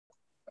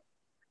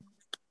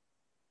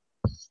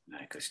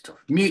Right, good stuff.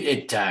 Mute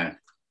it down.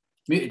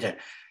 Mute it down.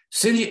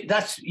 Soon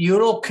as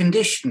you're all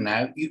conditioned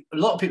now. A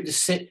lot of people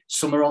just sit,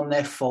 some are on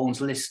their phones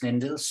listening,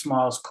 little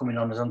smiles coming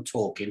on as I'm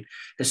talking.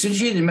 As soon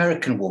as you're the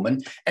American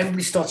woman,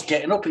 everybody starts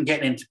getting up and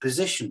getting into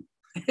position.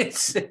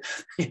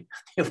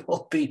 You've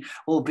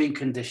all been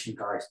conditioned,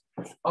 guys.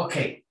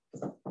 Okay,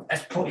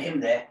 let's put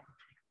him there.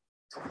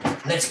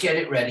 Let's get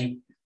it ready.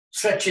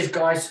 Stretches,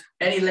 guys.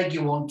 Any leg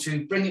you want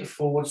to. Bring it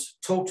forwards,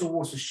 toe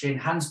towards the shin,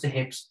 hands to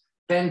hips,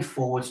 bend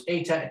forwards,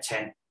 8 out of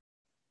 10.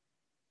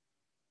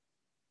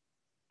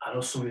 I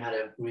know some of you had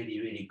a really,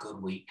 really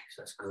good week,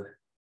 so that's good.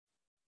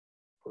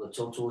 Put the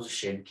toe towards the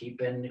shin, keep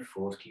bending it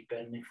forwards, keep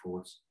bending it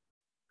forwards.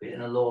 Put it in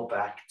the lower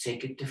back,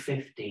 take it to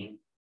 15.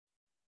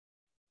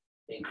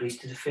 Increase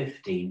to the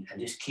 15,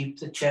 and just keep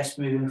the chest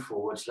moving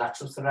forwards,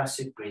 lateral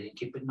thoracic breathing,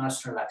 keep it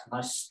nice and relaxed,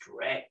 nice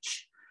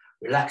stretch.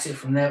 Relax it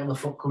from there with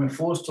the foot coming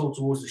forwards, toe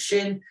towards the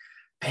shin,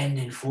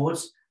 bending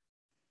forwards.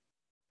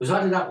 Because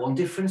I did that one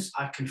difference,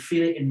 I can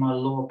feel it in my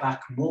lower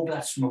back more.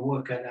 That's from a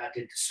workout that I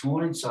did this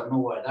morning, so I know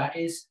where that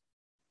is.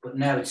 But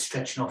now it's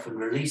stretching off and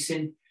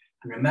releasing.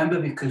 And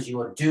remember, because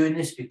you are doing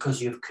this, because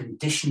you've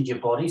conditioned your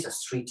bodies,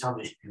 that's 3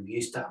 times you've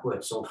used that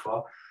word so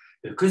far,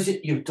 because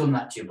you've done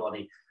that to your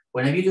body,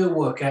 whenever you do a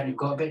workout and you've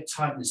got a bit of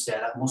tightness there,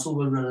 that muscle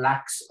will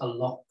relax a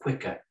lot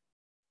quicker.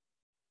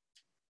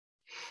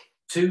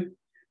 2,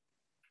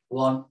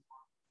 1,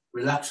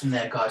 relax from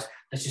there, guys.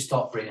 Let's just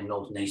start bringing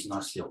those knees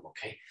nicely up,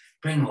 okay?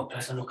 Bring them up.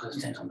 Let's have a look at the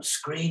things on the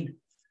screen.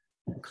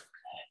 We're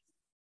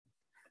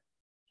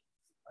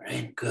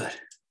in, good.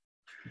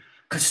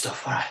 Good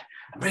stuff, all right.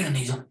 And bring the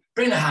knees up,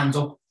 bring the hands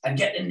up, and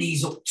get the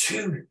knees up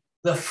to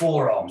the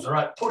forearms, all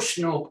right?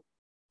 Pushing up,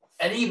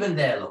 and even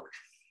there, look.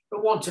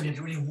 But one time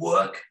to really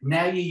work.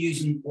 Now you're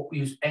using what we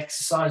use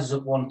exercises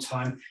at one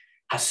time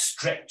as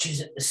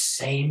stretches at the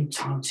same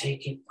time.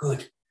 Take it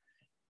good.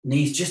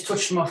 Knees just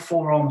touching my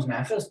forearms now.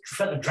 I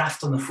felt a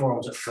draft on the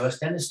forearms at first,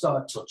 then they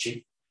started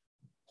touching.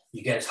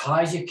 You get as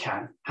high as you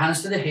can.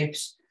 Hands to the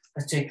hips.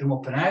 Let's take them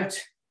up and out,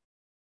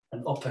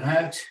 and up and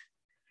out.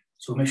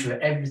 So make sure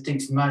that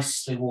everything's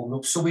nicely warmed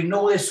up. So we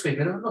know this week.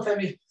 I don't know if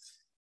any.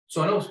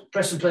 So I know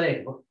press and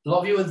play, but a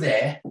lot of you are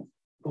there.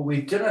 But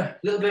we've done a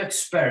little bit of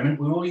experiment.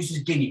 We were all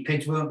using guinea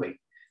pigs, weren't we?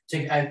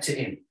 Take it out to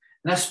in. And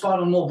that's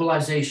spinal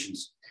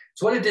mobilizations.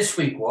 So what I did this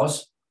week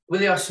was,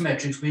 with the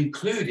isometrics, we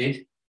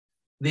included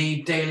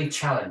the daily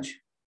challenge.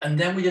 And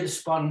then we did the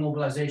spinal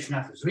mobilization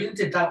afterwards. The reason I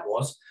did that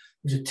was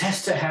to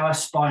test out how our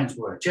spines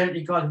work.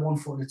 Gently guide 1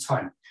 foot at a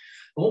time.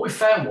 But what we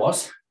found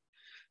was,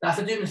 that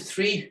after doing the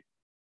 3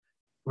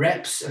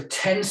 reps of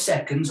 10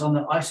 seconds on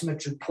the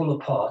isometric pull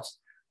apart,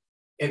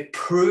 it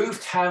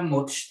proved how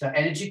much the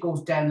energy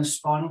goes down the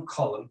spinal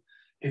column,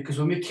 because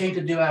when we came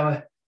to do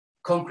our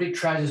concrete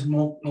trousers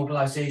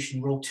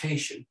mobilization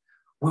rotation,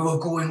 we were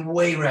going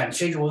way around.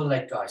 Change all the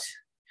leg, guys.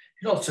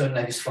 You know, turn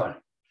leg is fine.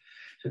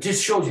 So it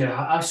just shows you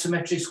how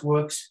isometrics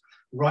works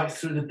right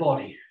through the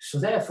body. So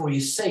therefore,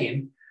 you're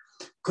saying,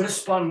 could a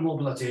spinal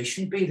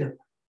mobilization be the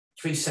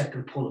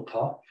 3-second pull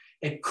apart?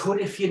 It could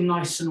if you're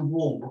nice and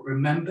warm, but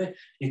remember,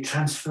 you're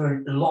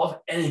transferring a lot of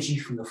energy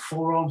from the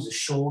forearms, the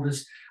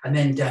shoulders, and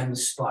then down the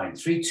spine.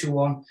 3, 2,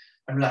 1,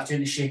 and relax,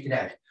 gently shake it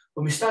out.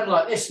 When we stand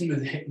like this and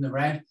move the hip and the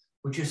round,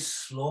 we're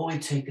just slowly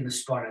taking the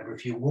spine over.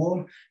 If you're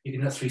warm, you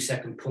can do a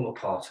 3-second pull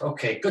apart.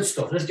 Okay, good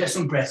stuff. Let's get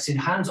some breaths in.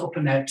 Hands up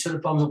and out, turn the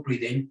palms up,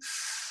 breathe in.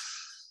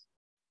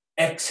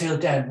 Exhale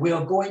down. We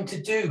are going to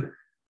do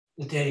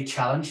the daily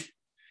challenge.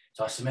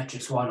 It's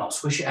isometrics, why not?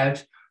 Swish it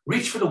out,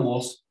 reach for the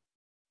walls.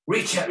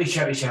 Reach out, reach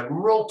out, reach out.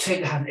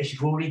 Rotate the hand. If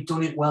you've already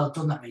done it, well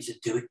done. That means you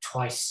do it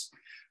twice.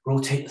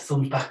 Rotate the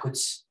thumbs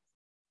backwards.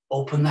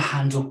 Open the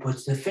hand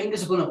upwards. The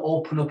fingers are going to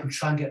open up and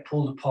try and get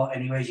pulled apart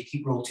anyway as you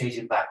keep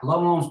rotating back.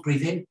 Long arms,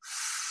 breathe in.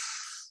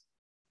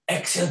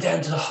 Exhale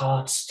down to the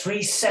hearts.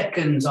 3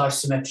 seconds,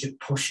 isometric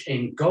push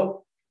in.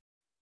 Go.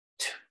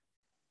 2,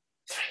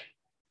 3.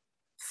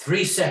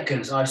 3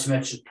 seconds,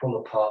 isometric pull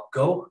apart.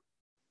 Go.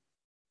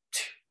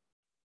 2,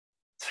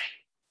 3.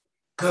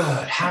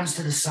 Good. Hands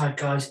to the side,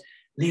 guys.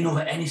 Lean over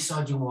any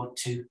side you want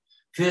to.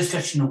 Feel the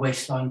stretch in the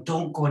waistline.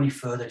 Don't go any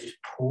further. Just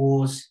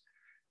pause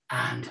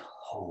and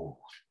hold.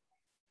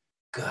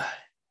 Good.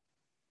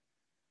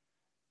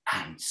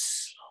 And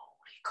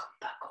slowly come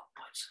back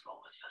upwards and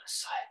over the other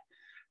side.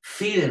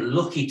 Feeling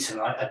lucky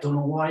tonight. I don't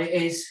know why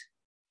it is.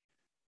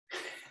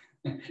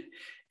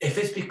 If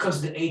it's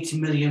because of the £80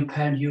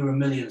 million Euro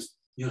Millions,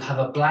 you'll have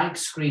a blank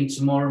screen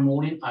tomorrow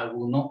morning. I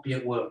will not be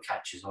at work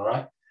catches, all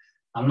right?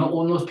 I'm not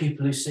one of those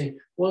people who say,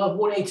 well, I've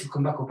won 80,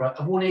 come back up, right?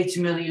 I've won £80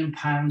 million,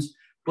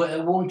 but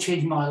it won't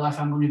change my life.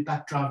 I'm going to be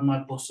back driving my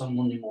bus on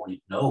Monday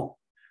morning. No,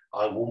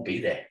 I won't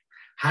be there.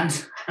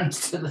 Hands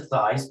to the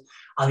thighs.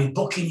 I'll be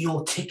booking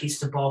your tickets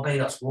to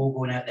Barbados. We're all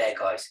going out there,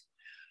 guys.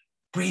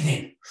 Breathe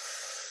in.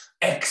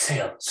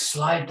 Exhale.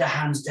 Slide the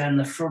hands down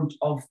the front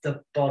of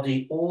the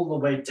body, all the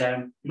way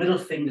down. Middle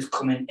fingers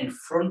coming in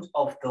front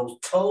of those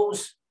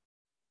toes.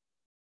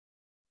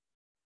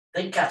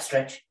 Think cat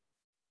stretch.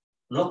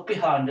 Look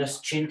behind us,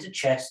 chin to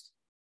chest.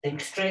 Think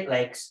straight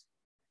legs.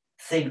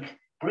 Think,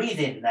 breathe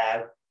in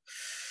now.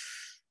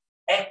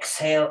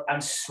 Exhale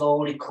and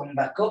slowly come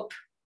back up.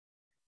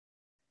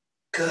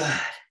 Good.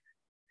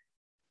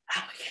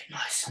 And we get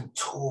nice and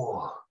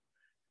tall.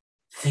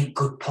 Think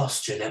good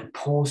posture, then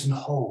pause and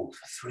hold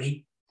for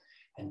 3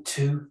 and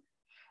 2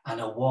 and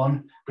a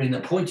 1. Bring the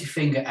pointy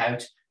finger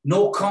out.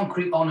 No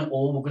concrete on it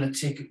all. We're going to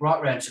take it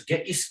right round. So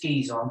get your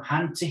skis on,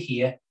 hand to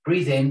here,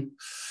 breathe in.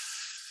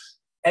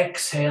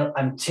 Exhale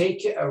and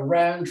take it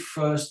around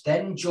first,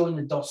 then join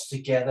the dots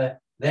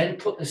together, then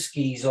put the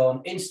skis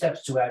on, in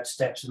steps to out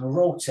steps, and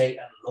rotate,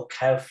 and look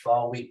how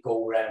far we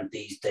go around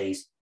these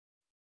days.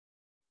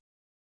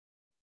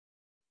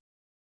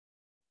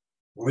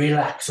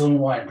 Relax,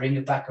 unwind, bring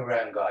it back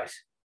around, guys.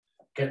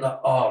 Get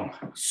that arm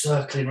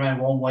circling around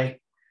one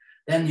way,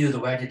 then the other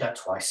way. I did that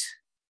twice.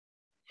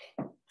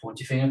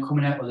 Pointy finger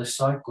coming out other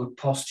side, good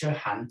posture,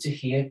 hand to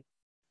here.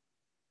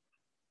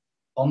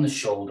 On the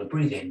shoulder,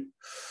 breathe in.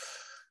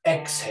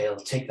 Exhale,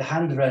 take the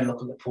hand around,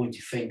 look at the pointy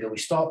finger. We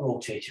start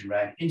rotating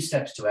around, in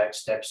steps to out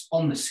steps,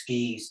 on the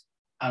skis,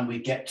 and we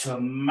get to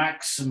a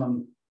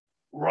maximum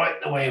right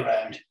the way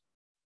around.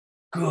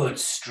 Good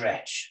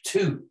stretch.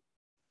 2,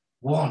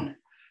 1,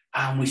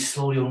 and we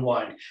slowly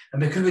unwind. And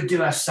because we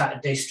do our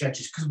Saturday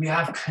stretches, because we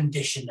have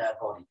conditioned our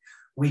body,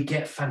 we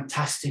get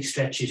fantastic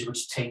stretches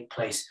which take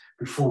place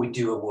before we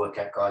do a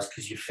workout, guys,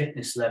 because your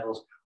fitness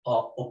levels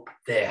are up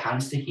there.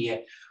 Hands to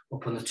here,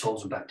 up on the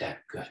toes and back down.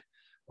 Good.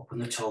 Up on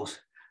the toes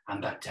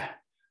and back down.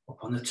 Up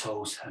on the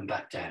toes and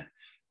back down.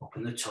 Up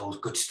on the toes.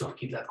 Good stuff.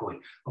 Keep that going.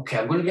 Okay,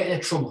 I'm going to get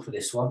in trouble for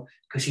this one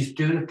because she's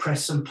doing a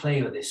press and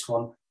play with this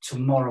one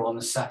tomorrow on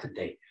the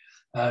Saturday.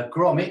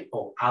 Gromit,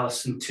 or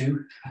Alison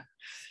too,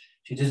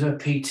 she does her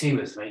PT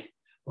with me.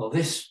 Well,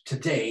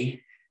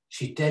 today,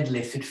 she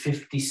deadlifted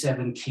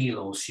 57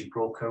 kilos. She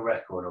broke her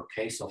record,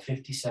 okay? So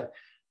 57,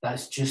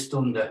 that's just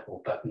under,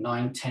 or about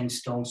 9, 10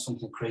 stones,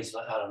 something crazy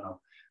like that, I don't know.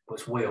 But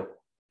it's way up.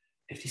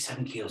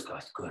 57 kilos,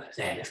 guys. Good.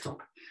 There, lift up.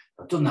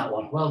 I've done that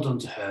one. Well done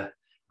to her.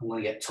 I'm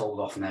going to get told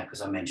off now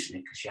because I mentioned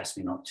it because she asked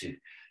me not to.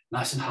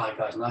 Nice and high,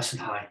 guys. Nice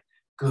and high.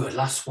 Good.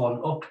 Last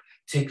one up.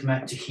 Take them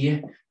out to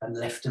here and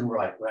left and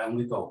right. Round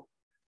we go.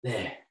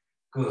 There.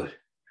 Good.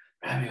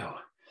 Round we go.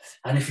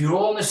 And if you're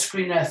on the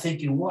screen now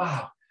thinking,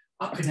 wow,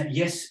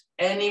 yes,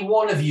 any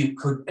one of you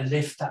could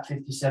lift that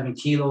 57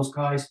 kilos,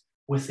 guys,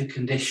 with the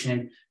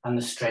conditioning and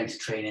the strength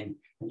training,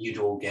 and you'd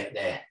all get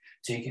there.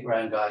 Take it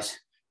round, guys.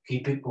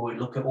 Keep it going.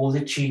 Look at all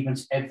the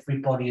achievements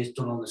everybody has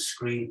done on the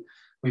screen.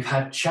 We've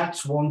had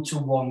chats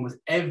one-to-one with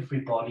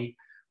everybody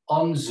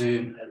on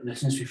Zoom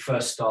since we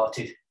first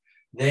started.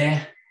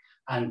 There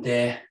and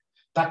there.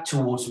 Back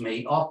towards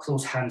me. Arc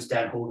those hands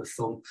down, hold the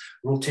thumb.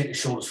 Rotate the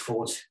shoulders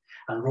forwards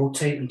and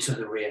rotate them to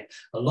the rear.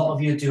 A lot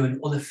of you are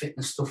doing other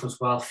fitness stuff as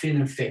well,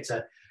 feeling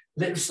fitter.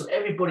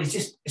 Everybody's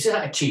it's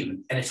that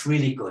achievement, and it's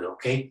really good,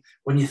 okay?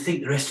 When you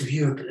think the rest of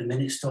Europe at the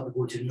minute is starting to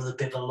go into another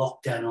bit of a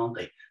lockdown, aren't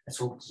they? Let's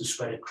hope it doesn't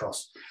spread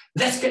across.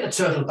 Let's get the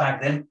turtle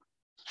back then.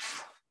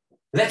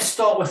 Let's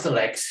start with the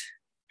legs.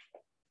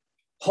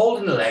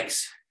 Holding the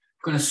legs,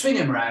 going to swing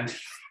them around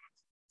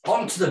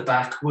onto the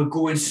back. We're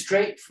going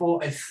straight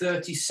for a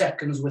 30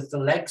 seconds with the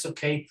legs,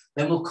 okay?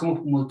 Then we'll come up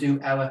and we'll do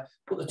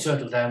put the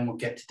turtle down, we'll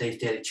get today's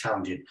daily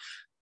challenging.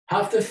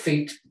 Have the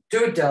feet,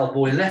 do a del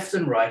boy, left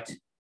and right.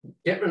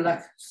 Get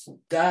relaxed,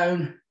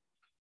 down.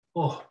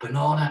 Oh,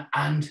 banana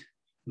and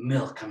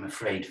milk, I'm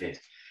afraid, Viv.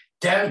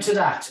 Down to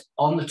that,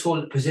 on the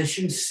toilet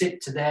position,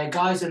 sit to there,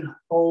 guys, and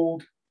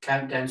hold,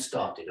 countdown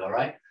started, all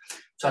right?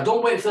 So I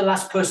don't wait for the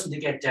last person to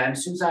get down.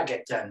 As soon as I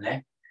get down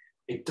there,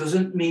 it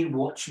doesn't mean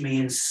watch me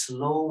and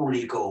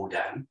slowly go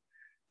down.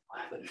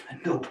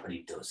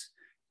 Nobody does.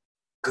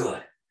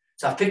 Good.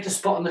 So I've picked a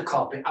spot on the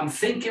carpet. I'm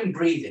thinking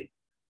breathing.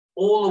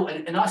 All the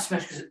way, in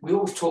isometrics, we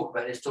always talk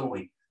about this, don't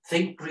we?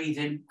 Think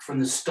breathing from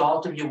the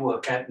start of your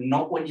workout,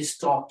 not when you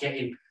start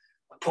getting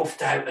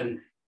puffed out and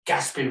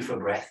gasping for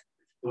breath.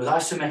 With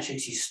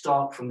isometrics, you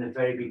start from the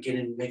very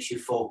beginning, makes you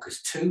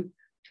focus. 2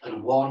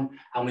 and 1,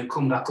 and we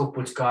come back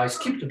upwards, guys.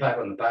 Keep the bag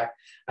on the back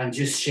and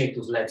just shake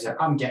those legs out.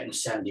 I'm getting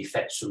sound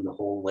effects from the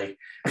whole way.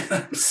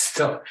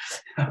 Stop.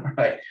 All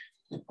right.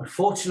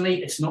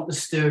 Unfortunately, it's not the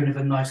stirring of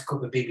a nice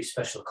cup of baby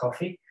special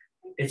coffee.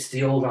 It's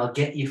the old, I'll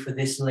get you for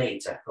this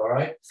later, all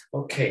right?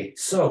 Okay,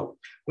 so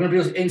we're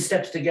going to be in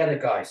steps together,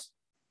 guys.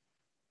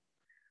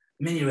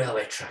 Mini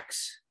railway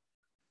tracks.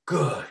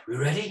 Good. We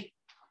ready?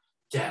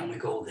 Down we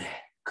go there.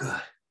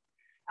 Good.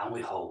 And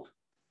we hold.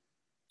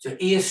 So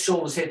ears,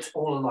 shoulders, hips,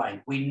 all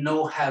aligned. We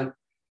know how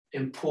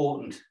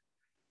important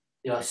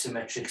the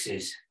isometrics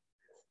is.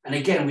 And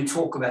again, we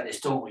talk about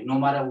this, don't we? No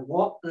matter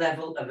what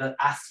level of an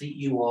athlete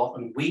you are,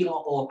 and we are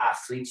all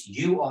athletes,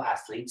 you are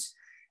athletes,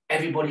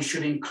 everybody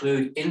should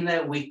include in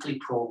their weekly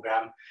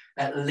program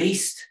at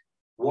least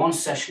one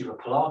session of a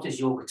Pilates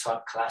yoga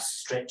type class,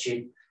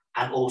 stretching,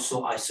 and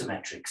also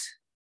isometrics.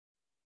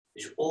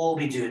 You should all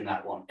be doing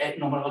that one.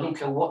 No matter, I don't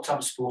care what type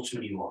of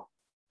sportsman you are.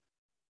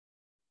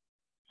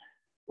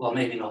 Well,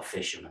 maybe not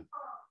fisherman.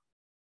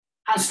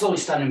 And slowly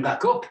standing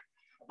back up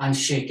and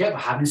shake out.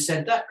 But having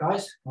said that,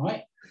 guys, all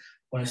right,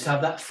 want us to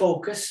have that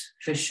focus,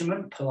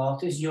 fisherman,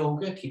 Pilates,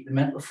 yoga, keep the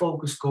mental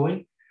focus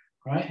going,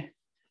 right?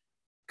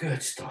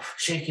 Good stuff.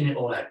 Shaking it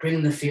all out,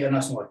 bringing the feet, and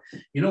that's what.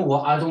 You know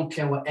what? I don't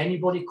care what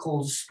anybody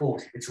calls a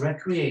sport. If it's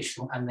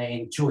recreational and they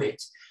enjoy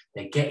it,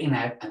 they're getting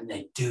out and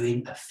they're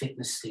doing a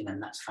fitness thing, and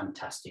that's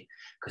fantastic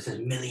because there's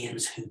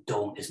millions who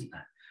don't, isn't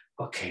there?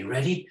 Okay,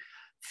 ready?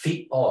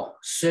 Feet are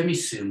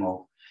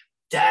semi-sumo.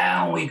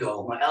 Down we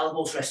go. My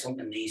elbows rest on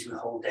the knees. We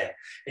hold there.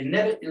 It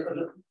never.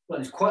 Well,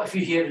 there's quite a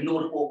few here who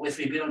know to walk with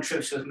me, been on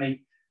trips with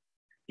me.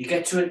 You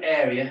get to an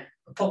area,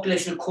 the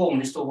population of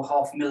Cornwall is over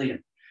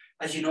 500,000.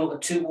 As you know, I've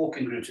got 2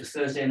 walking groups, a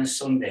Thursday and a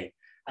Sunday.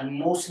 And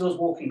most of those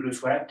walking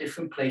groups were at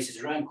different places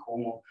around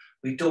Cornwall.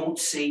 We don't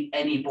see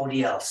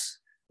anybody else,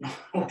 no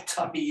matter what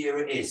time of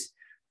year it is,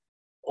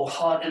 or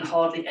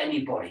hardly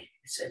anybody.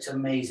 It's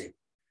amazing.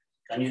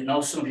 And you know,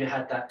 some of you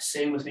had that.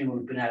 Same with me when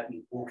we've been out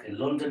and walking in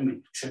London,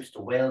 with trips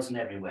to Wales and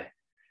everywhere.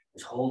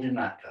 Just holding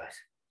that, guys.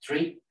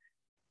 3,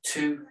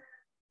 2,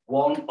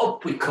 1,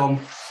 up we come.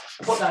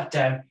 Put that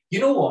down. You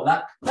know what?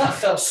 That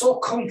felt so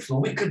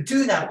comfortable. We could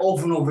do that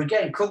over and over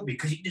again, couldn't we?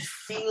 Because you just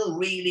feel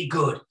really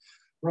good.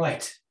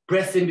 Right.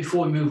 Breath in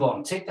before we move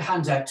on. Take the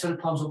hands out. Turn the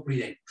palms up.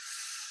 Breathe in.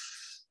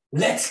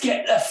 Let's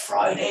get the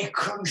Friday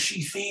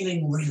crunchy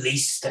feeling.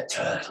 Release the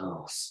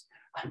turtles.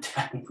 And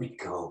down we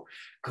go.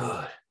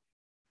 Good.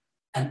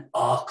 And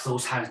arc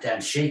those hands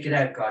down. Shake it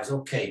out, guys.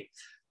 Okay.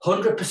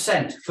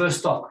 100%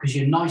 first off, because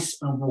you're nice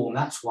and warm.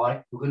 That's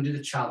why we're going to do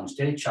the challenge.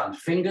 Daily challenge.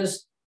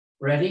 Fingers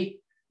ready.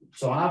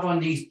 So I have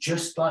on these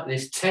just like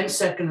this. 10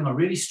 seconds and I'm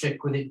really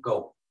strict with it.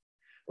 Go.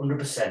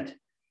 100%.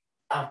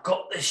 I've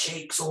got the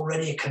shakes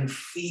already. I can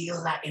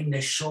feel that in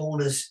the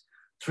shoulders.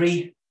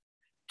 3,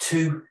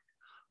 2,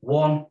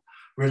 1.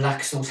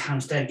 Relax those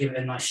hands down. Give it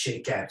a nice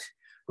shake out.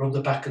 Rub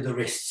the back of the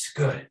wrists.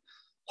 Good.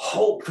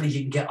 Hopefully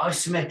you can get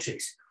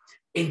isometrics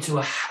into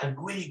a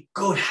really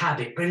good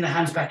habit. Bring the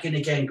hands back in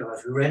again,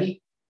 guys. We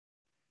ready?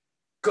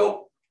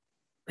 Go.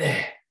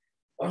 There.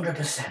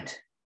 100%.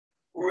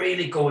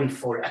 Really going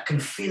for it. I can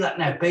feel that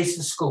now. Base of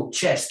the skull,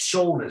 chest,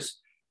 shoulders,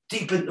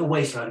 deep into the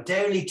waistline.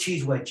 Daily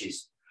cheese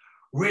wedges.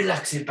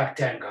 Relax it back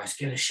down, guys.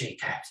 Get a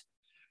shake out.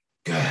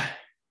 Good.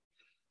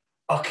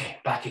 Okay,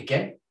 back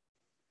again.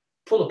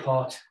 Pull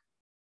apart.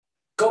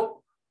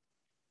 Go.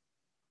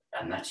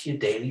 And that's your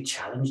daily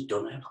challenge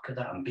done. Look at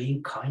that. I'm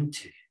being kind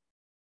to you.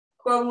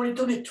 Well, I've only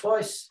done it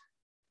twice.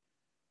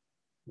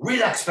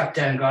 Relax back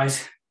down,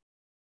 guys.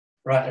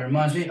 Right, that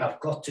reminds me, I've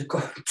got to go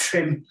and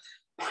trim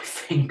my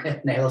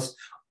fingernails.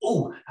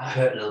 Oh, that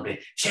hurt a little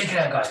bit. Shake it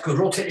out, guys. Good.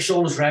 Rotate the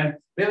shoulders round.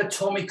 We have a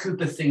Tommy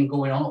Cooper thing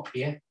going on up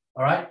here.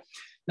 All right.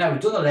 Now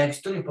we've done the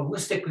legs, done your upper. We'll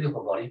stick with the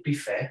upper body. Be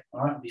fair.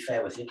 All right. Be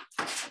fair with you.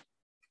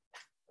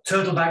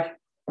 Turtle bag.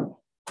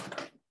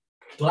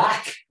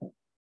 Black.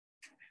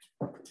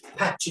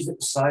 Patches at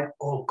the side.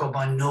 Oh, God,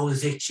 my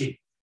nose is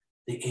itchy.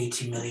 The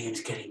 80 million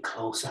is getting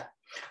closer.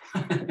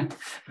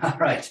 All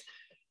right.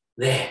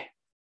 There.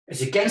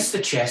 It's against the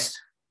chest.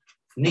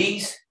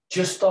 Knees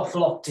just off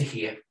lock to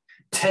here.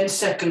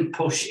 10-second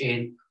push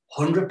in.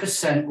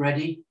 100%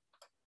 ready.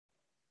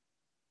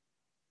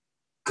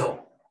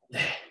 Go.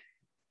 There.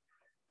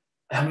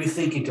 How are you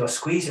thinking? Do I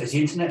squeeze it? Is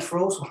the internet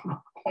froze?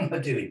 What am I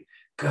doing?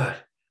 Good.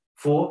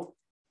 4,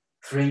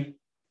 3,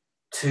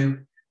 2,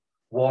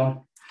 1.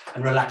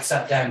 And relax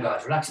that down,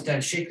 guys. Relax it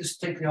down. Shake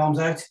the arms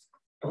out.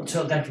 Don't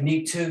tilt down if you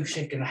need to.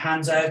 Shaking the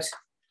hands out.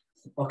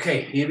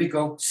 Okay, here we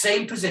go.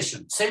 Same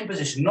position.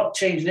 Not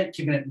changing it.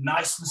 Keeping it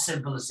nice and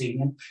simple this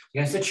evening.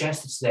 Against the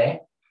chest, it's there.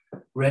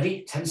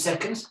 Ready? 10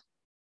 seconds.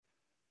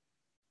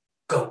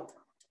 Go.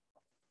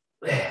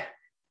 There.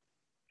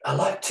 I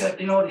like to,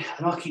 you know,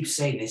 and I keep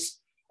saying this.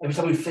 Every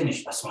time we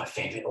finish, that's my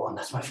favourite one.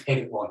 That's my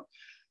favourite one.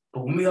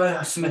 But when we are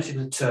isometric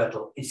with the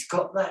turtle, it's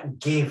got that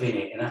give in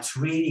it. And that's a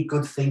really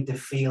good thing to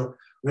feel.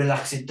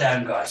 Relax it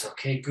down, guys.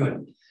 Okay,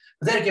 good.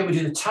 But then again, we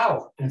do the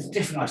towel, and it's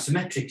different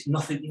isometrics,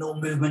 nothing, no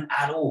movement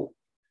at all.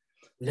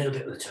 A little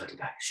bit with the turtle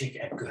back, shake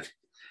it out, good.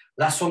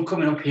 Last one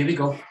coming up, here we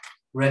go.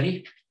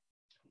 Ready?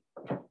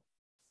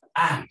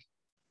 And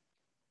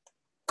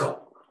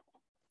go.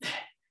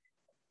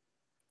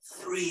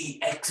 3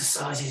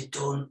 exercises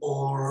done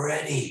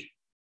already.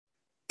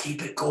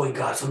 Keep it going,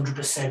 guys,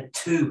 100%,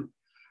 2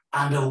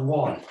 and a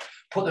 1.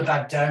 Put the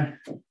bag down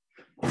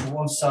to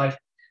one side.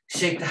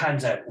 Shake the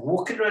hands out.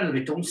 Walk it around a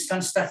bit. Don't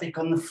stand static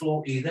on the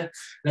floor either.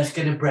 Let's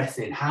get a breath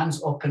in.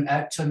 Hands up and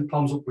out. Turn the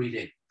palms up. Breathe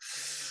in.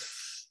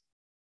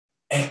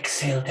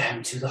 Exhale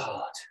down to the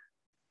heart.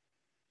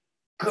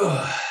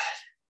 Good.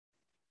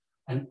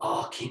 And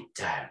arc it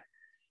down.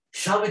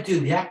 Shall we do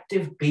the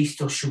active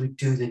beast or should we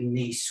do the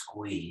knee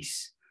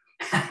squeeze?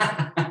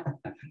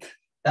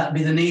 That'd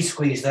be the knee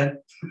squeeze then.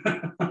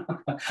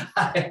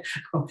 I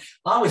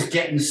was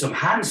getting some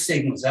hand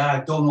signals.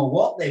 I don't know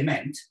what they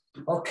meant.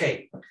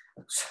 Okay.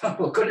 So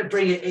we're going to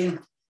bring it in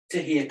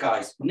to here,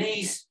 guys.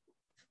 Knees,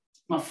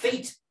 my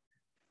feet,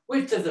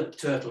 width of the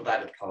turtle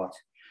bag apart.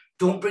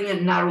 Don't bring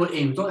it narrow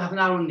in. We don't have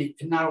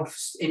narrow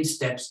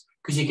insteps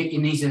because you get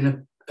your knees in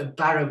a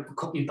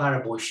company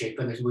barrow boy shape,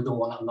 and we don't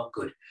want that. Not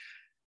good.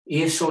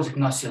 Ears short of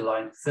gnossial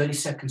line.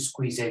 30-second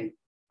squeeze in.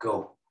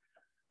 Go.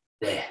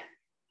 There.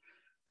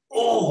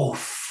 Oh,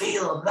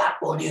 feel that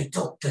one, you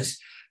doctors.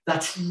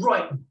 That's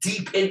right,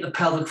 deep into the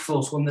pelvic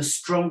floor. So one of the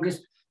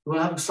strongest, you want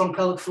to have a strong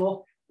pelvic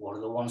floor? What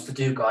are the ones to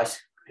do, guys?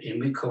 In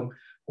we come.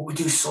 What we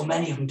do, so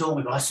many of them, don't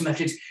we? But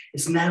isometrics,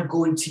 it's now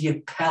going to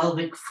your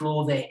pelvic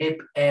floor, the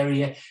hip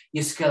area,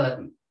 your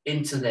skeleton,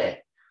 into there.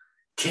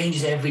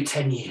 Changes every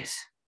 10 years.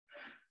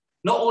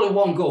 Not all in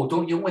one go.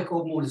 Don't you wake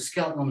up more the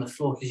skeleton on the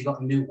floor because you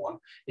got a new one.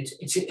 It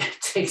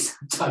takes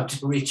time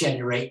to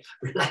regenerate.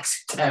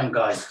 Relax it down,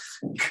 guys.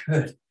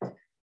 Good. All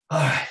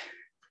right.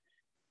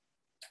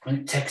 When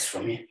it texts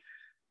from you,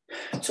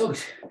 so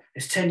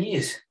it's 10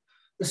 years.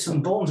 There's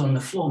some bones on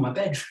the floor in my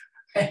bedroom.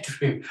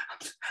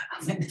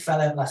 I think they fell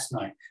out last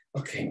night.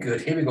 Okay,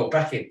 good. Here we go.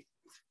 Back in.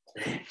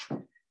 There.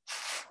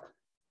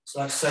 It's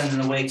like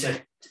sending away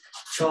to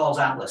Charles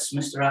Atlas,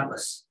 Mr.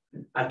 Atlas.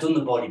 I've done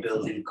the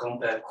bodybuilding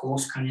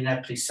course. Can you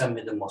now please send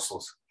me the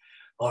muscles?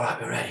 All right,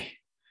 we're ready.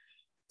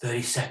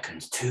 30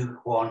 seconds. 2,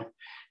 1.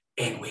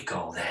 In we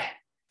go there.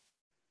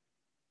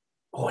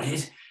 Oh, it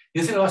is. The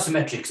other thing about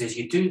isometrics is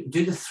you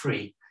do the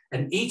 3,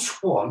 and each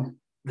one,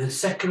 the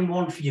second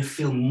one, you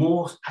feel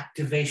more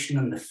activation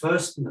than the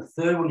first, and the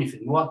third one, you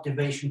feel more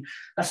activation.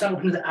 That's how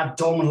up into the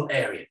abdominal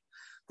area.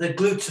 The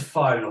glutes are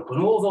firing up,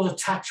 and all those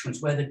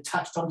attachments where they're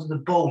attached onto the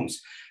bones,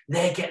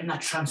 they're getting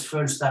that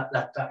transference,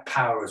 that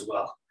power as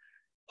well.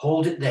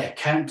 Hold it there.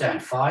 Count down.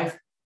 5,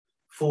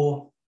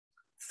 4,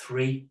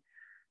 3,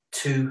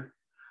 2,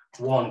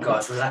 1.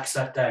 Guys, relax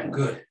that down.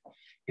 Good.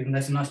 Give them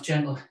a nice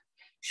gentle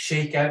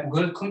shake out. We're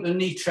going to come to the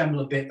knee tremble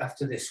a bit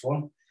after this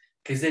one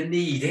because they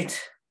need it.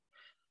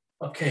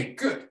 Okay,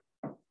 good.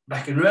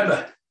 Back and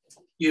remember,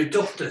 your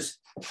adductors,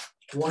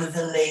 one of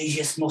the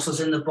laziest muscles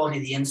in the body,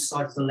 the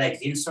inside of the legs.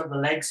 The inside of the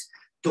legs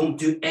don't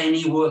do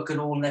any work at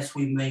all unless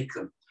we make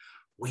them.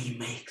 We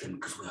make them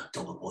because we're a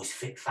double boys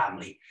fit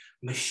family.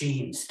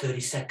 Machines, 30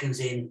 seconds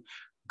in,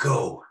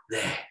 go,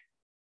 there.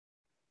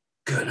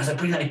 Good, and as I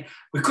bring that in,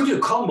 we could do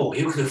a combo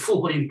here, we could do a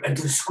full body and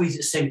do a squeeze at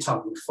the same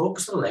time. We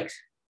focus on the legs,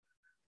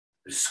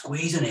 we're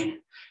squeezing in,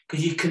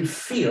 because you can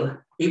feel,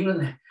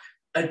 even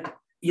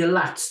your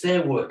lats,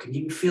 they're working,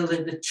 you can feel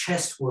the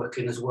chest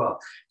working as well.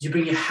 As you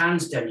bring your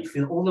hands down, you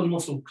feel all the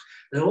muscles,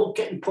 they're all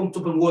getting pumped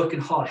up and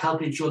working hard,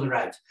 helping each other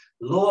out.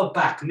 Lower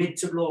back, mid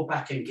to lower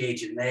back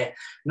engaging there,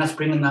 and that's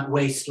bringing that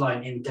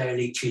waistline in down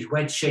each cheese.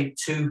 Wedge shape,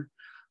 2,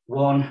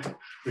 1,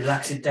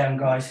 relax it down,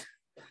 guys.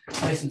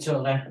 Nice and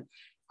turtle down.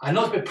 I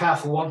know it's a bit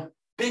powerful one,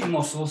 big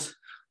muscles,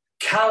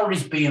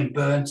 calories being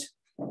burnt,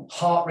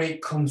 heart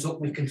rate comes up,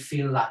 we can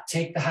feel that.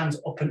 Take the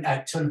hands up and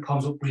out, turn the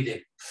palms up, breathe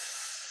in.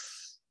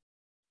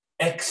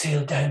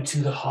 Exhale down to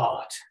the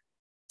heart.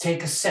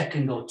 Take a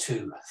second or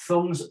 2,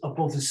 thumbs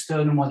above the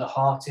sternum where the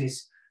heart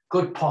is,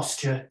 good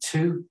posture,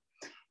 2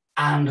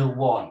 and a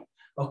 1.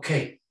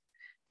 Okay,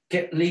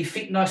 leave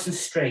feet nice and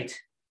straight.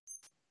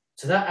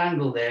 To that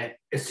angle there,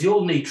 it's the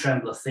old knee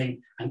trembler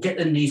thing, and get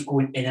the knees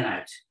going in and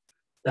out.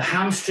 The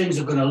hamstrings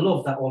are going to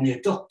love that one, the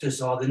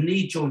adductors are, the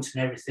knee joints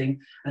and everything,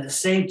 and at the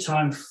same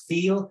time,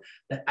 feel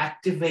the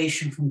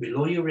activation from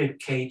below your rib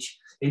cage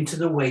into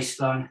the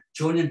waistline,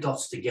 joining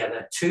dots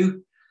together,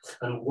 2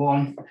 and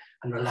 1,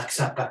 and relax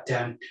that back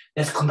down.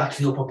 Let's come back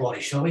to the upper body,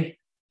 shall we?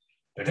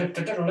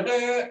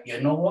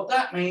 You know what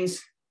that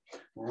means.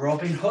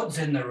 Robin Hood's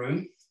in the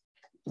room.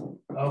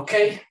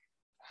 Okay,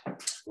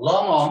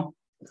 long arm.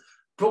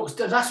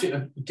 Last week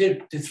we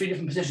did 3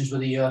 different positions with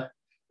the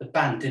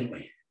band, didn't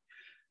we?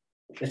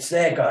 It's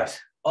there, guys.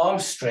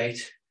 Arms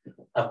straight.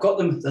 I've got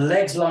them, the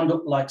legs lined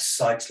up like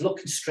sights,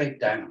 looking straight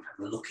down. I'm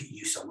going to look at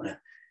you, so I'm going to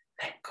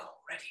let go.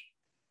 Ready?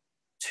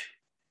 2,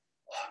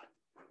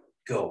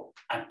 1, go.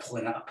 And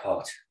pulling that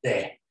apart.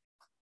 There.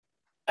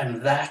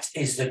 And that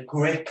is the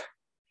grip.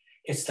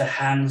 It's the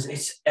hands,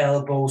 it's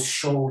elbows,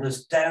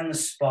 shoulders, down the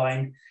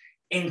spine,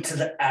 into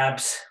the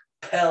abs,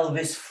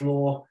 pelvis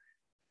floor,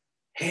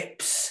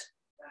 hips.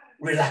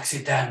 Relax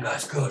it down,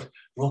 guys. Good.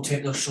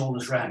 Rotate those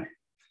shoulders round.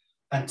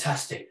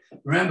 Fantastic.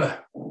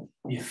 Remember,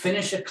 you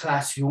finish a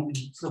class, you won't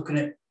be looking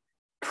at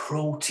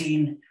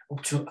protein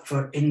up to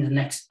for in the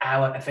next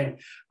hour,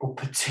 but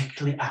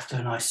particularly after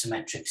an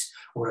isometrics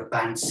or a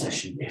band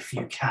session, if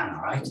you can,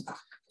 all right?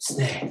 It's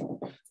there.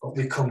 But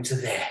we come to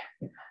there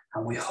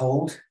and we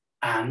hold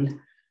and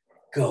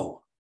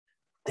go.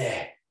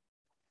 There.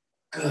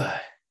 Good.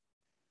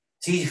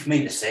 It's easy for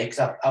me to say because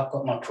I've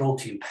got my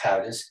protein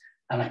powders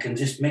and I can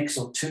just mix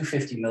up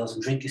 250 mils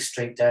and drink it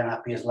straight down,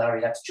 happy as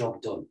Larry, that's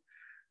job done.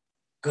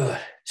 Good.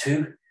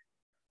 2,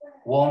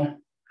 1,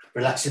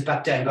 relax it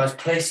back down, guys.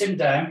 Place him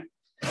down,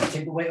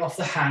 take the weight off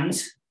the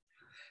hands.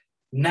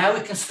 Now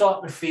we can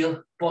start to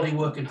feel body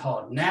working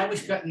hard. Now we're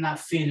getting that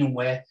feeling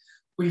where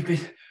we've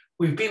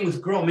been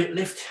with Gromit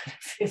lifting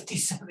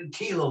 57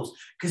 kilos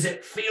because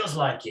it feels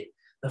like it.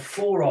 The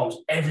forearms,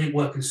 everything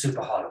working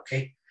super hard,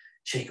 okay?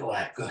 Shake it all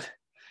out, good.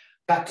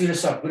 Back to the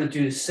side, we're gonna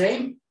do the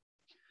same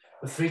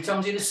with 3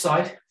 times either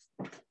side.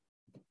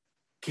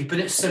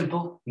 Keeping it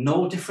simple,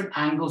 no different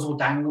angles or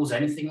dangles,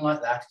 anything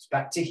like that. It's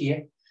back to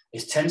here.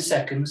 It's 10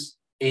 seconds.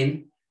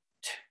 In,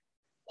 2,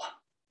 1,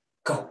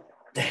 go.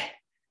 There.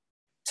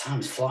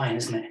 Time's flying,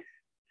 isn't it?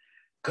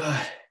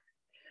 Good.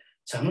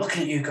 So I'm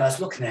looking at you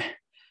guys, looking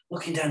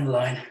down the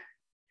line.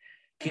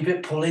 Keep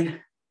it pulling.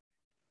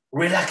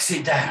 Relax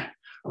it down.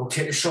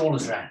 Rotate the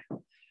shoulders around.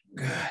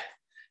 Good.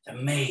 It's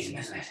amazing,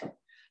 isn't it?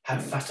 How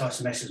fast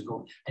isometrics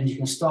go. And you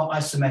can start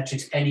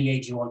isometrics any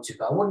age you want to.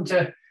 But I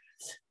wouldn't,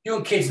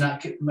 young kids,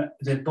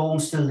 the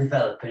bone's still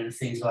developing and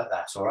things like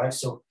that, all right?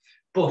 So,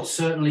 but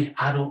certainly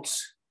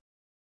adults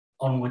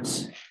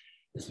onwards,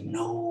 there's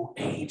no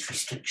age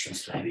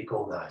restrictions. So here we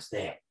go, guys,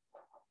 there.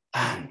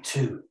 And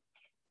 2,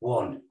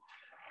 1,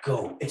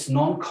 go. It's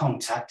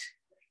non-contact,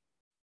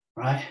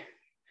 right?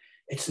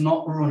 It's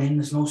not running,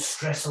 there's no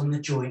stress on the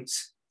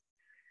joints.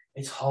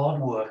 It's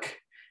hard work.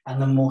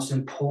 And the most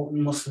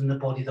important muscle in the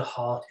body, the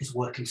heart, is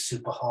working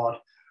super hard.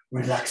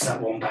 Relax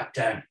that one back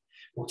down.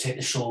 We'll take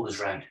the shoulders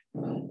round.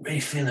 Really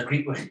feel the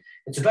grip.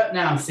 It's about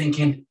now I'm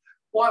thinking,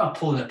 why am I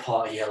pulling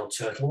apart a yellow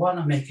turtle? Why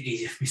don't I make it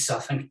easier for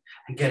myself and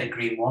get a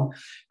green one?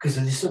 Because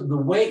the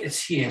weight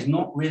that's here is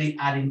not really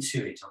adding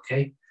to it,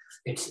 okay?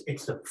 It's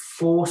the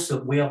force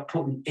that we are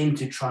putting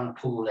into trying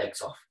to pull the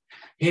legs off.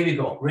 Here we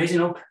go,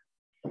 raising up.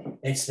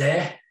 It's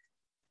there.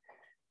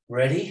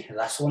 Ready,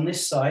 last one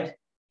this side.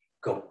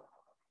 Go.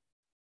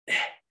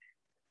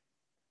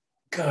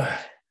 Good.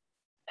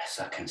 Yes,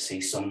 I can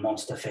see some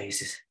monster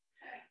faces.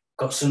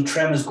 Got some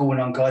tremors going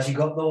on, guys. You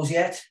got those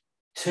yet?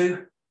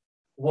 2,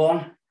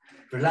 1.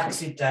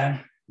 Relax it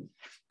down.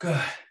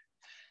 Good.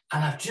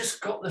 And I've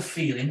just got the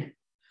feeling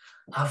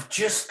I've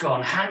just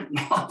gone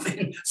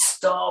hand-mobbing,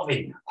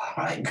 starving. All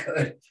right,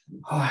 good.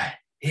 All right,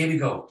 here we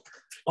go.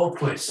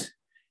 Upwards.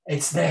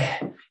 It's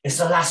there. It's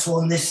the last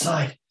one this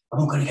side.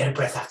 I'm going to get a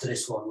breath after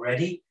this one.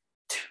 Ready?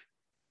 2,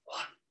 1.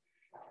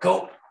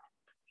 Go.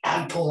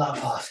 And pull that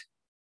apart.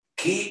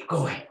 Keep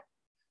going.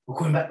 We're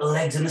going back to the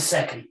legs in a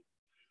second.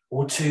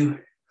 Or 2,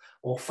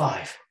 or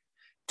 5.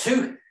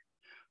 2,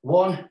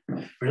 1.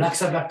 Relax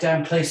that back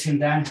down, place him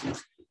down.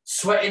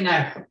 Sweating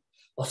now.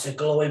 Lots of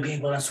glowing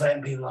people and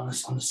sweating people on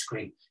the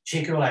screen.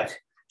 Shake it all out.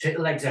 Shake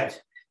the legs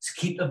out. So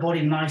keep the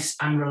body nice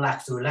and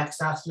relaxed. A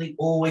relaxed athlete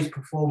always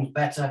performs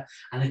better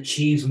and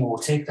achieves more.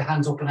 Take the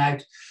hands up and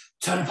out.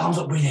 Turn the palms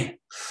up, breathe in.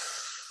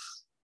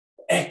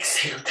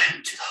 Exhale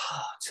down to the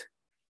heart.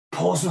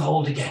 Pause and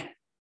hold again.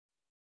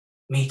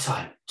 Me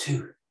time.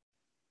 2,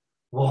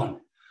 1.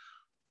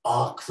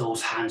 Arc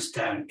those hands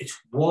down. It's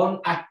one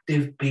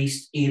active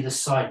beast either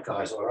side,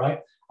 guys, all right?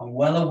 I'm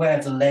well aware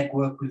of the leg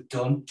work we've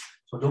done,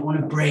 so I don't want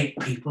to break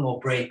people or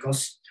break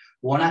us.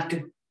 One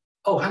active,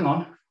 oh, hang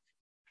on.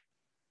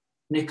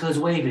 Nicola's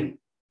waving.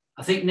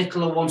 I think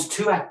Nicola wants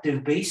 2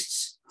 active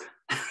beasts.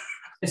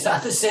 Is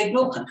that the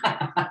signal?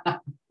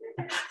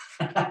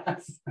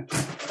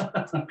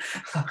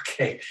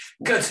 Okay,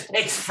 good.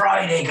 It's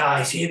Friday,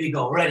 guys. Here we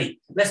go. Ready?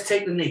 Let's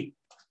take the knee.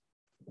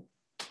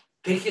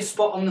 Pick your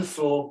spot on the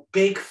floor.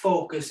 Big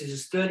focus. This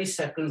is 30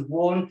 seconds,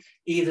 one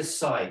either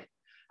side.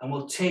 And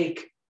we'll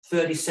take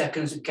 30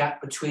 seconds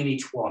gap between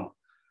each one.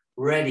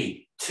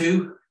 Ready?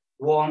 2,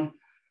 1,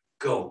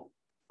 go.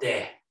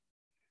 There.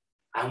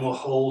 And we're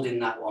holding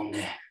that one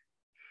there.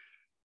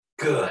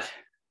 Good.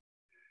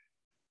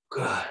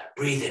 Good.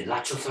 Breathe in,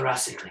 lateral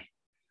thoracically.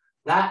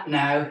 That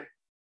now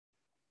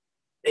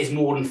is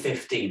more than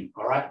 15,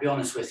 all right? Be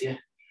honest with you.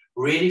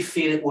 Really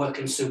feel it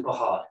working super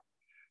hard.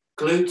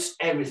 Glutes,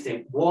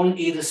 everything, one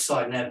either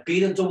side. Now, be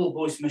the double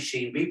voice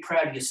machine. Be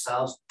proud of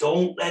yourselves.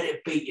 Don't let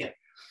it beat you.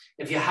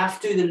 If you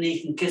have to, the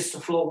knee can kiss the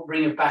floor,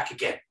 bring it back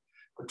again.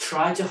 But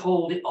try to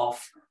hold it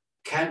off.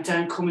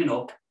 Countdown coming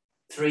up.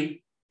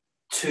 3,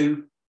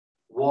 2,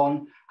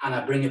 1. And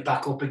I bring it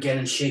back up again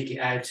and shake it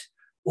out.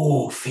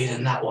 Oh,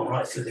 feeling that one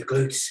right through the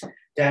glutes,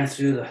 down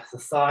through the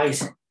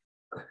thighs.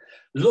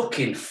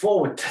 Looking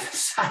forward to the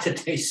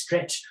Saturday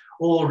stretch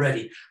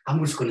already.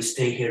 I'm just going to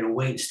stay here and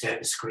wait and stare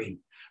at the screen.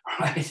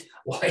 Right,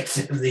 whites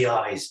of the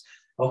eyes.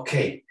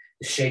 Okay,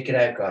 just shake it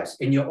out, guys.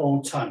 In your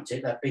own time,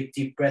 take that big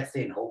deep breath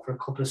in, hold for a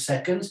couple of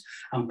seconds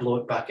and blow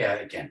it back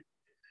out again.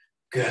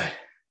 Good.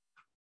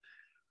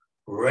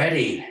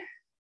 Ready.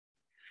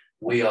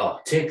 We are.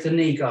 Take the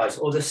knee, guys,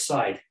 other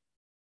side.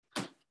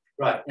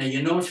 Right, now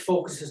you know which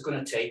focus is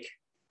going to take.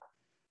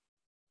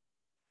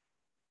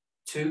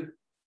 2,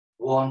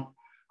 1,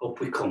 up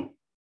we come.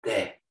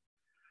 There.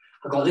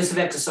 I've got a list of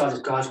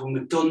exercises, guys. When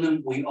we've done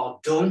them, we are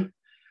done.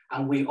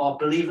 And we are,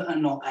 believe it or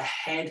not,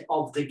 ahead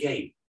of the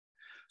game.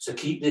 So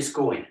keep this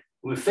going.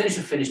 When we finish,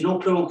 we finish. No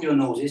provoke your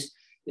noses.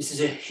 This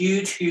is a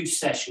huge, huge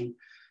session.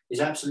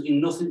 There's absolutely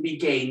nothing to be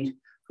gained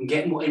from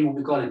getting what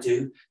we've got to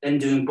do, then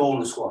doing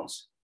bonus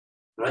ones.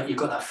 Right? You've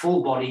got that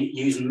full body,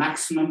 using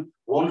maximum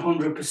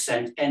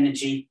 100%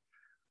 energy,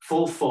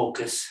 full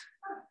focus,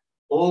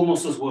 all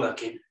muscles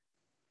working.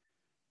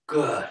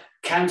 Good.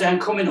 Countdown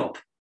coming up.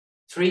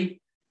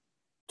 3,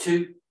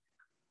 2,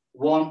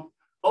 1.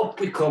 Up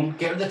we come,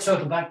 get rid of the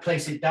turtle back,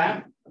 place it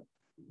down.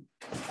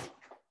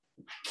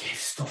 Give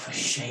stuff a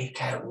shake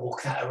out,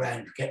 walk that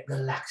around, get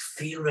relaxed,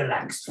 feel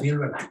relaxed, feel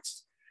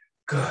relaxed.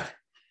 Good,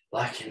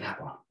 liking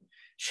that one.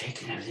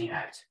 Shaking everything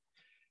out.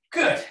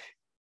 Good,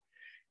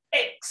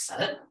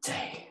 excellent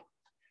day.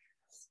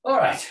 All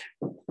right,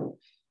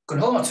 gonna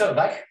hold my turtle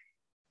back.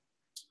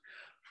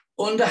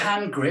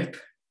 Underhand grip,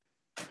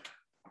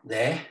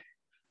 there.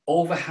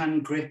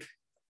 Overhand grip,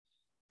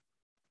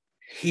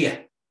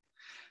 here.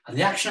 And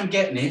the action I'm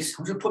getting is,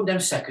 I'm just putting down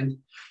a second,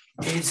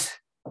 is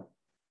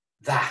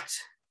that.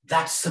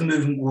 That's the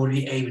movement we're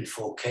really aiming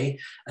for, okay?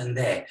 And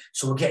there.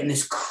 So we're getting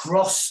this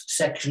cross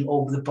section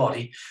over the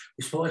body.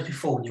 We spoke about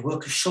before, when you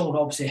work a shoulder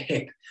opposite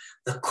hip,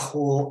 the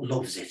core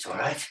loves it, all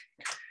right?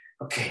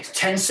 Okay,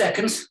 10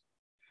 seconds.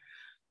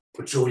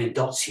 We're joining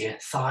dots here,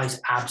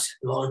 thighs, abs,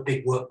 a lot of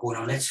big work going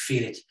on. Let's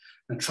feel it.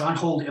 And try and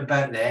hold it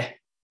about there.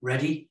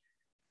 Ready?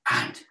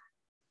 And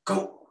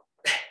go.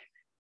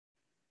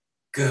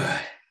 Good.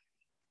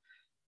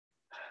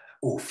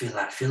 Oh, feel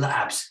the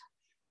abs,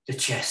 the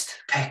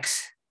chest,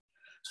 pecs.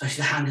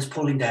 Especially the hand is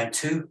pulling down.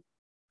 2,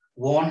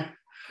 1,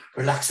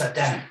 relax that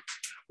down.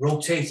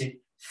 Rotate it.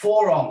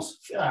 Forearms,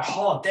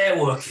 hard,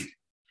 they're working.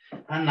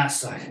 And that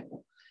side.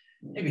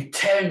 Maybe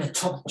tearing the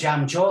top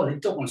jam jaw lid.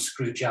 Don't want to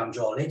screw jam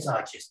jaw lids.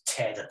 I just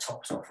tear the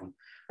tops off them.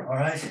 All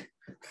right?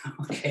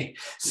 Okay.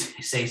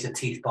 Saves the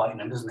teeth biting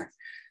them, doesn't it?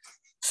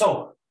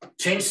 So,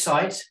 change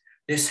sides.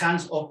 This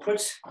hand's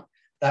upwards.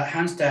 That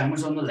hand's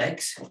downwards on the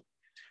legs.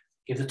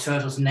 Give the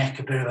turtle's neck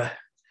a bit of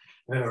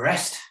a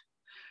rest.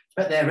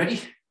 But they're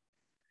ready.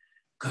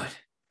 Good.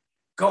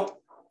 Go.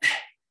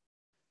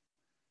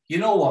 You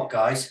know what,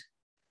 guys?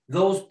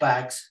 Those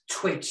bags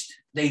twitched.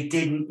 They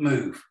didn't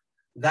move.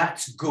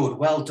 That's good.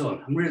 Well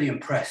done. I'm really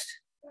impressed.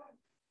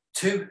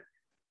 2,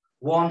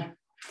 1.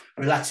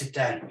 Relax it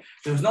down.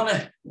 There was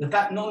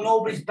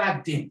nobody's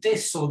bag did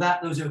this or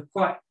that. There was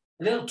quite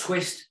a little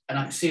twist, and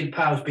I can see the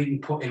powers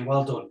being put in.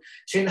 Well done.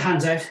 Shake the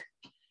hands out.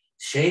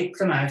 Shake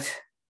them out.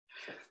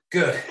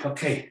 Good.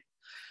 Okay.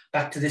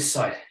 Back to this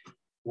side.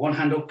 One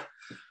hand up,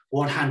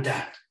 one hand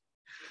down.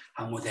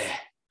 And we're there.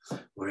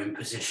 We're in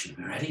position.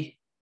 We ready?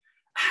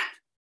 And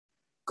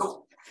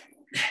go.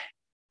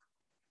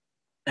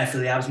 Now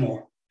feel the abs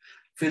more.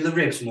 Feel the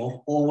ribs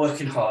more. All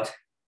working hard.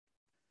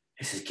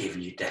 This is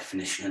giving you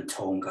definition and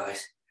tone,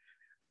 guys.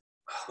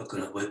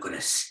 We're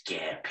gonna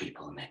scare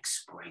people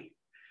next spring.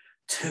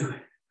 2,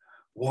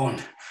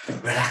 1.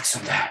 Relax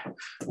them down.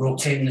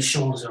 Rotating the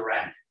shoulders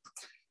around.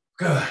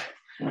 Good.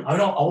 I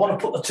want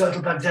to put the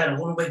turtle back down. I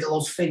want to wiggle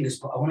those fingers,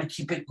 but I want to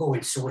keep it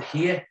going. So we're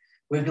here.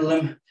 Wiggle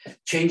them,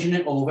 changing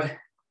it over.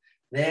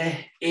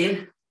 There,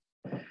 in,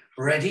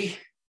 ready.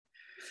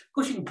 Of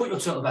course, you can put your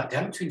turtle back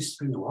down between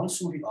the ones.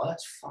 Some of you are,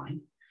 that's fine.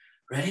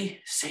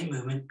 Ready, same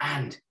movement,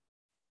 and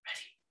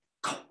ready,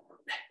 go.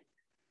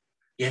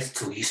 Yes,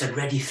 Tool, you said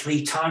ready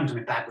 3 times.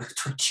 My back was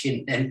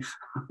twitching then.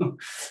 Okay,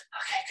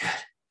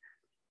 good.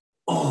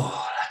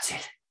 Oh, that's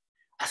it.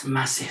 That's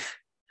massive.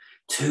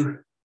 2,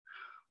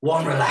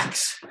 1,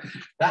 relax.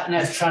 That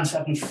nerve transfer,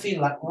 I can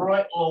feel that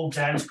right low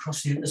down, it's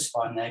crossing into the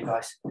spine there,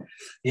 guys.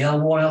 The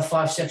L1,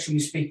 L5 section we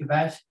speak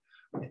about,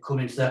 they're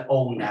coming to their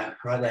own now,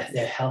 right?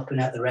 They're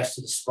helping out the rest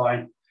of the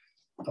spine.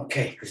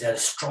 Okay, because they're the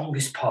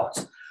strongest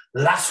parts.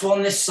 Last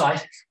one this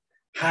side.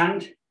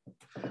 Hand,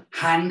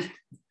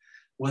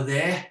 we're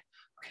there.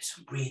 Okay,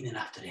 some breathing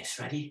after this.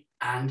 Ready?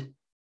 And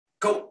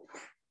go.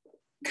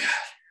 Good.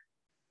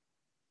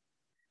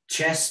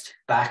 Chest,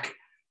 back.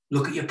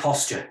 Look at your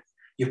posture.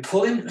 You're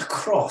pulling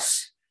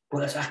across,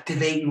 but it's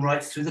activating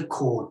right through the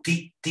core.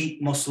 Deep,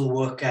 deep muscle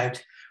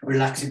workout.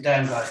 Relax it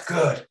down, guys.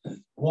 Good.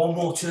 One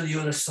more to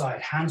the other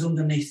side. Hands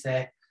underneath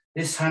there.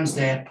 This hand's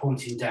there,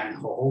 pointing down,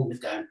 holding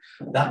it down.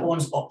 That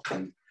one's up.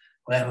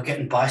 Well, we're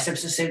getting biceps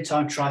at the same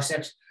time,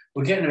 triceps.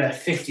 We're getting about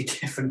 50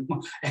 different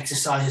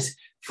exercises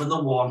for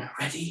the one.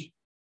 Ready?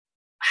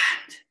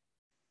 And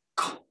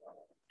go.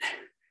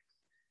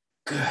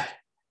 Good.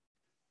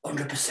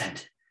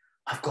 100%.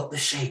 I've got the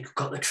shake,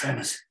 got the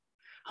tremors.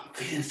 I'm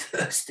feeling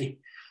thirsty.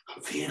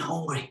 I'm feeling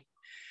hungry.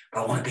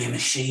 But I want to be a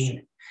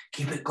machine.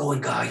 Keep it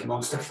going, guys.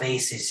 Monster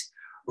faces.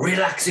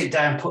 Relax it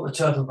down. Put the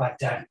turtle back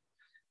down.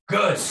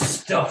 Good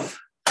stuff.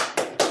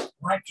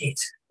 Like it.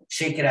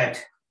 Shake it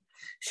out.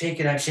 Shake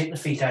it out. Shake the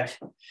feet out.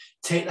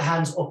 Take the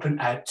hands up and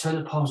out. Turn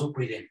the palms up.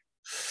 Breathe in.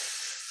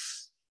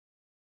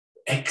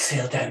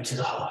 Exhale down to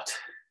the heart.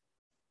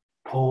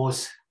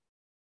 Pause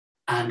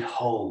and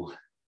hold.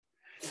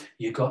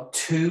 You've got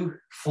 2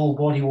 full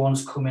body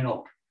ones coming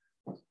up.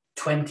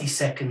 20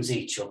 seconds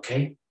each,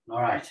 okay?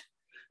 All right.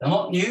 They're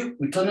not new.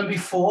 We've done them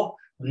before,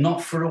 but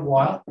not for a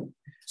while.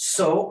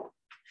 So,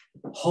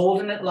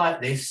 holding it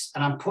like this,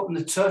 and I'm putting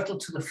the turtle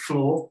to the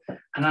floor,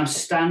 and I'm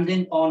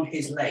standing on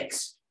his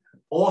legs,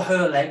 or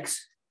her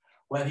legs,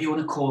 whatever you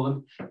want to call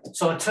them.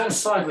 So I turn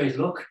sideways,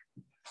 look.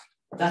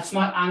 That's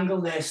my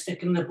angle there,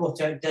 sticking the butt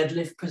out,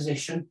 deadlift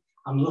position.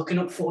 I'm looking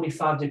up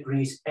 45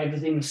 degrees.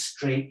 Everything is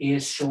straight,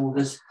 ears,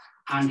 shoulders,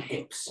 and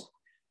hips.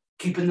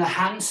 Keeping the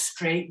hands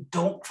straight.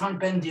 Don't try and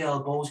bend the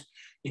elbows.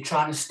 You're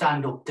trying to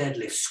stand up,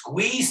 deadlift.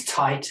 Squeeze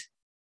tight.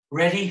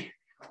 Ready?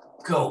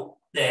 Go.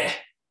 There.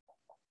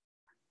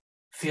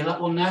 Feel that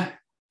one now?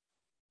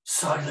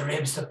 Side of the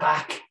ribs, the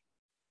back.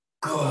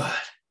 Good.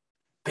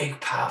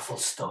 Big, powerful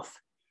stuff.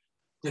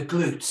 The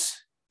glutes.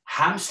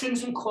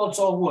 Hamstrings and quads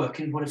are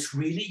working, but it's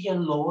really your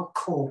lower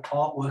core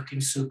part working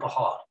super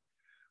hard.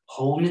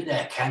 Holding it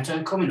there.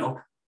 Countdown coming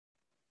up.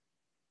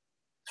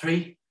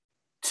 3,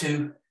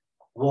 2,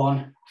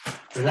 1.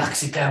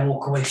 Relax it down,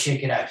 walk away,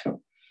 shake it out.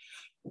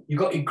 You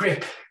got your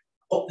grip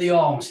up the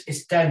arms.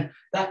 It's down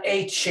that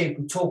H shape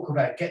we talk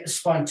about. Get the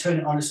spine, turn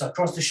it on the side,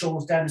 cross the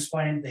shoulders, down the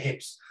spine into the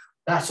hips.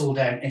 That's all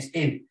down. It's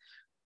in.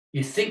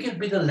 You think it'd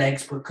be the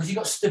legs, but because you've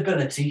got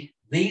stability,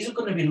 these are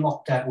going to be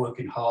locked out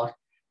working hard.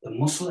 The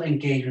muscle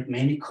engagement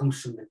mainly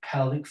comes from the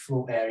pelvic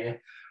floor area.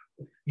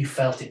 You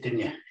felt it, didn't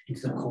you?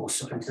 Into the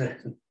torso, into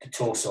the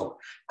torso.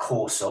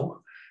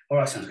 Corso. All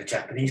right, sounds like a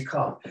Japanese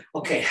card.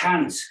 Okay,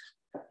 hands.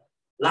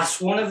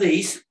 Last one of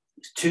these,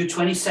 2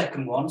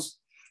 20-second ones.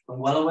 I'm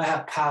well aware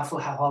how powerful,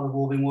 how hard we've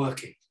all been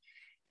working.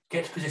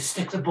 Get to position,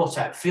 stick the butt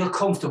out, feel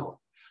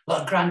comfortable.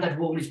 Like Grandad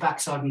warming his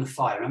backside in the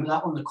fire. Remember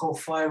that one, the call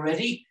fire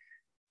ready?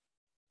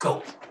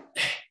 Go.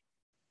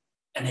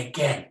 And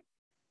again,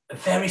 a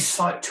very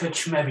slight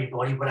twitch from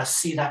everybody, but I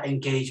see that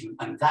engagement,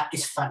 and that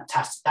is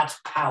fantastic. That's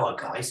power,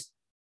 guys.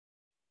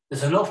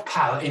 There's enough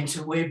power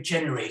into we're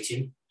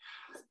generating.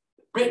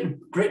 Britain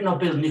will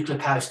build nuclear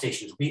power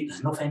stations. There's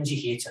enough energy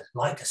here to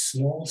like a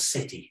small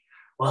city.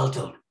 Well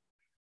done.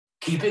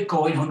 Keep it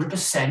going,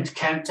 100%.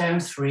 Count down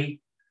 3,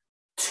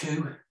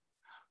 2,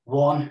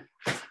 1.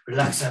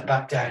 Relax that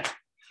back down.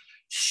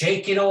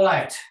 Shake it all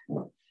out.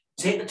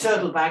 Take the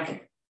turtle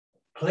bag,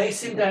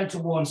 place him down to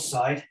one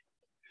side.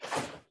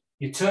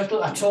 Your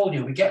turtle, I told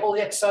you, we get all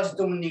the exercises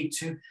done we need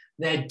to.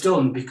 They're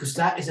done because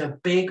that is a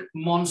big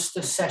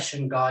monster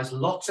session, guys.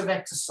 Lots of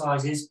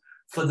exercises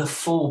for the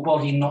full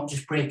body, not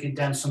just breaking it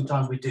down.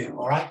 Sometimes we do,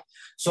 all right?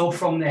 So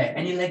from there,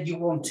 any leg you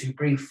want to,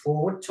 bring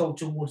forward, toe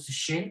towards the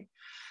shin,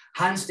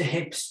 hands to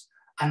hips,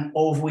 and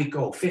over we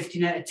go.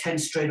 15 out of 10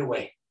 straight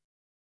away.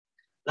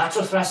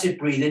 Lateral thoracic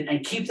breathing,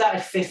 and keep that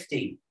at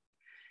 15.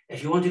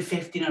 If you want to do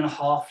 15 and a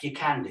half, you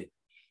can do.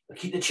 But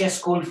keep the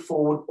chest going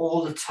forward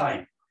all the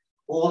time.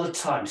 All the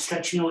time.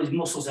 Stretching all these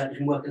muscles out, you've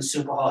been working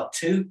super hard.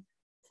 2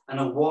 and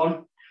a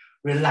 1.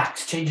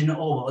 Relax, changing it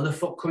over. Other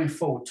foot coming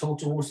forward, toe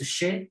towards the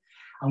shin,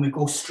 and we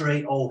go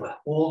straight over,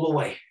 all the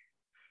way.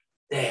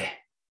 There.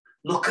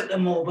 Look at the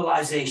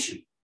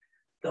mobilization.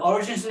 The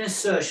origins and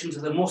insertions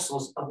of the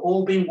muscles have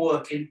all been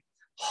working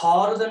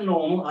harder than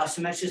normal.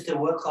 Isometrics, they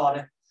work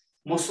harder.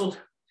 Muscle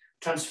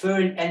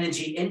transferring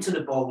energy into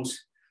the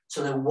bones,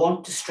 so they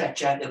want to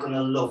stretch out. They're going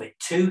to love it.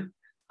 2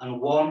 and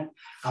 1,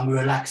 and we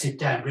relax it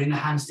down. Bring the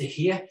hands to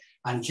here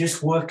and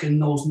just working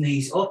those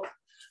knees up.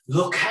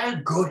 Look how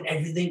good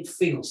everything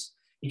feels.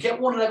 You get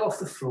one leg off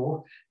the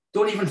floor,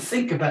 don't even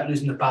think about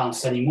losing the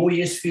balance anymore.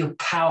 You just feel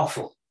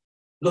powerful,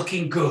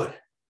 looking good.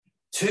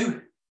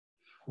 2,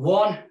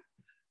 1,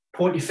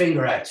 point your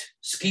finger out.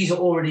 Skis are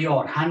already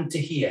on, hand to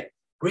here.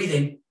 Breathe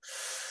in,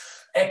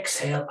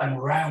 exhale,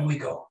 and round we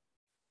go.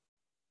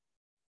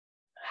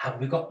 Have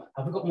we got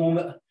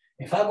more?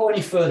 If I go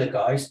any further,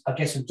 guys, I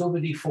get some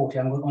WD-40.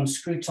 I'm going to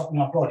unscrew top of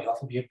my body off.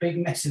 It'll be a big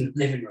mess in the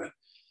living room.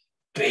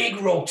 Big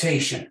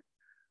rotation.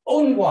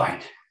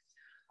 Unwind.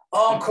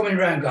 Arm coming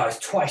round, guys,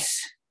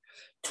 twice.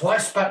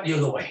 Twice back the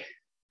other way.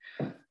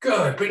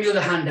 Good. Bring the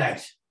other hand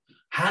out.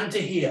 Hand to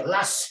here.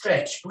 Last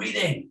stretch. Breathe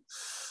in.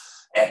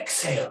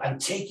 Exhale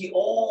and take it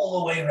all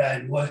the way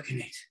around, working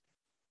it.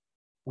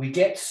 We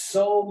get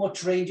so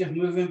much range of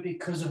movement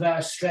because of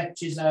our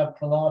stretches, our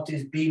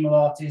Pilates,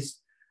 Pilates,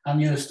 and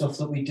the other stuff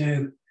that we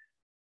do.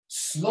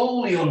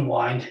 Slowly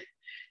unwind.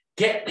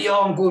 Get the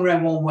arm going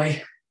around one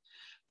way,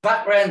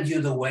 back round the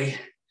other way.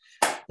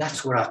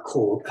 That's what I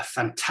call a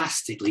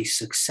fantastically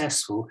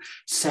successful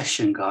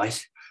session,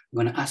 guys.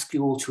 I'm going to ask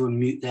you all to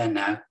unmute there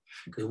now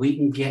because we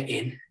can get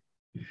in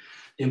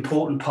the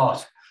important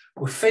part.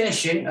 We're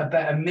finishing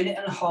about 1.5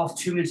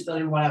 minutes, 2 minutes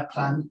earlier than what I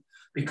planned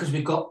because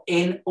we got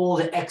in all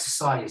the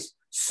exercises.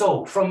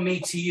 So from me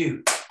to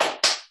you,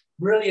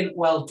 brilliant,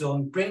 well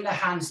done. Bring the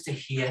hands to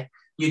here.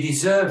 You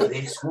deserve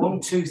this. 1,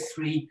 2,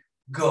 3,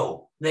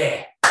 go.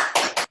 There.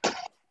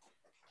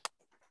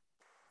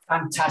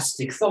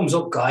 Fantastic. Thumbs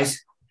up, guys.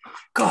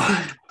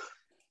 God,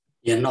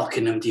 you're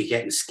knocking them. You're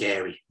getting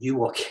scary.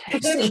 You are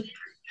getting scary.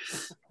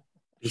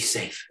 Be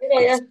safe.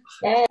 Bye.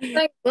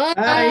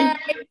 Bye.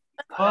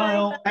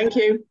 Bye. Thank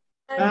you.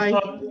 Bye.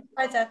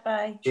 Bye, Dad.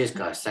 Bye. Cheers,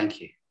 guys. Thank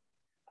you.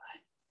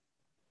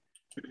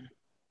 Bye.